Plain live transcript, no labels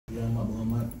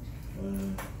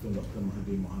Tun Dr.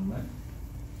 Mahathir Mohamad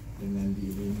dengan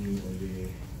diiringi oleh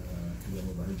Yang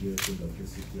Berbahagia Tun Dr.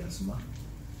 Siti Asmah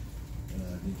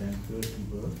dijangka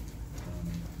tiba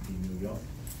di New York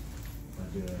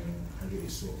pada hari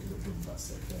esok 24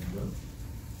 September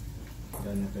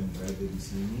dan akan berada di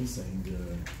sini sehingga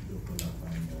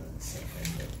 28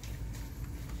 September.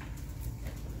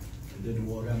 Ada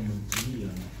dua orang menteri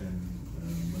yang akan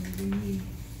mengiringi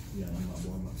Yang Amat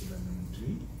Berhormat Perdana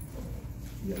Menteri,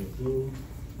 iaitu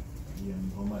Yang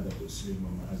Mohamad Datuk Seri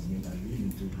Muhammad Azmin Ali,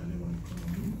 Menteri Haliwan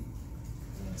Ekonomi,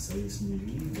 saya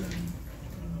sendiri dan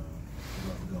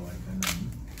pegawai kanan,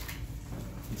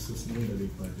 khususnya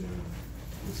daripada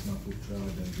Wisma Putra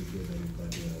dan juga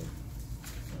daripada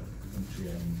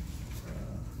Kementerian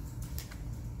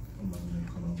Pembangunan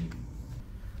Ekonomi.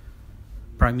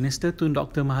 Prime Minister Tun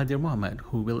Dr. Mahathir Mohamad,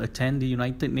 who will attend the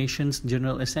United Nations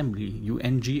General Assembly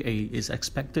 (UNGA), is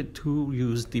expected to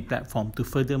use the platform to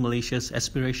further Malaysia's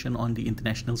aspiration on the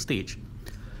international stage.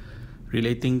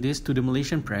 Relating this to the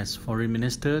Malaysian press, Foreign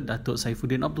Minister Datuk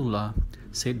Saifuddin Abdullah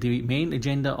said the main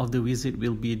agenda of the visit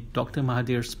will be Dr.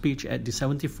 Mahathir's speech at the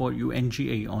 74th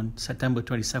UNGA on September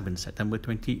 27, September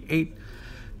 28,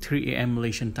 3 a.m.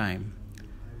 Malaysian time.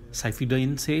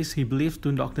 Saifuddin says he believes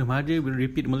Tun Dr. Mahathir will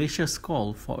repeat Malaysia's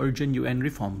call for urgent UN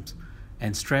reforms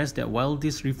and stress that while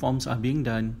these reforms are being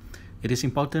done, it is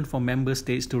important for member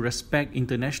states to respect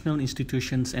international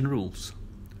institutions and rules.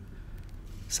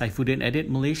 Saifuddin added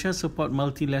Malaysia support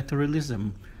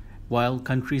multilateralism while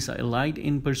countries are allied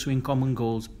in pursuing common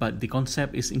goals, but the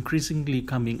concept is increasingly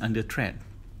coming under threat.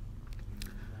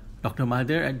 Dr.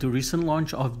 Mahathir, at the recent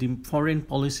launch of the foreign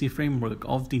policy framework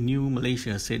of the new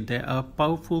Malaysia, said there are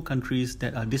powerful countries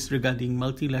that are disregarding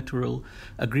multilateral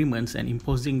agreements and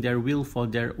imposing their will for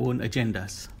their own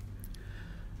agendas.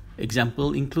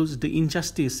 Example includes the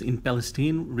injustice in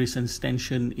Palestine, recent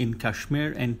tension in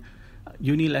Kashmir, and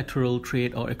unilateral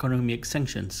trade or economic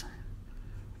sanctions.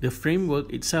 The framework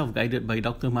itself, guided by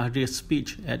Dr. Mahathir's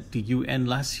speech at the UN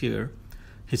last year,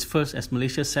 his first as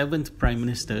Malaysia's 7th Prime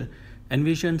Minister,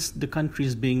 envisions the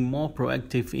countries being more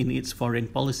proactive in its foreign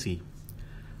policy.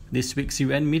 This week's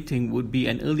UN meeting would be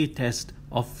an early test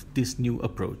of this new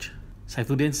approach.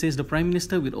 Saifuddin says the Prime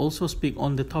Minister will also speak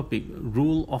on the topic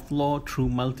Rule of Law Through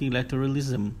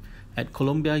Multilateralism at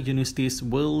Columbia University's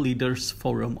World Leaders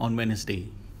Forum on Wednesday.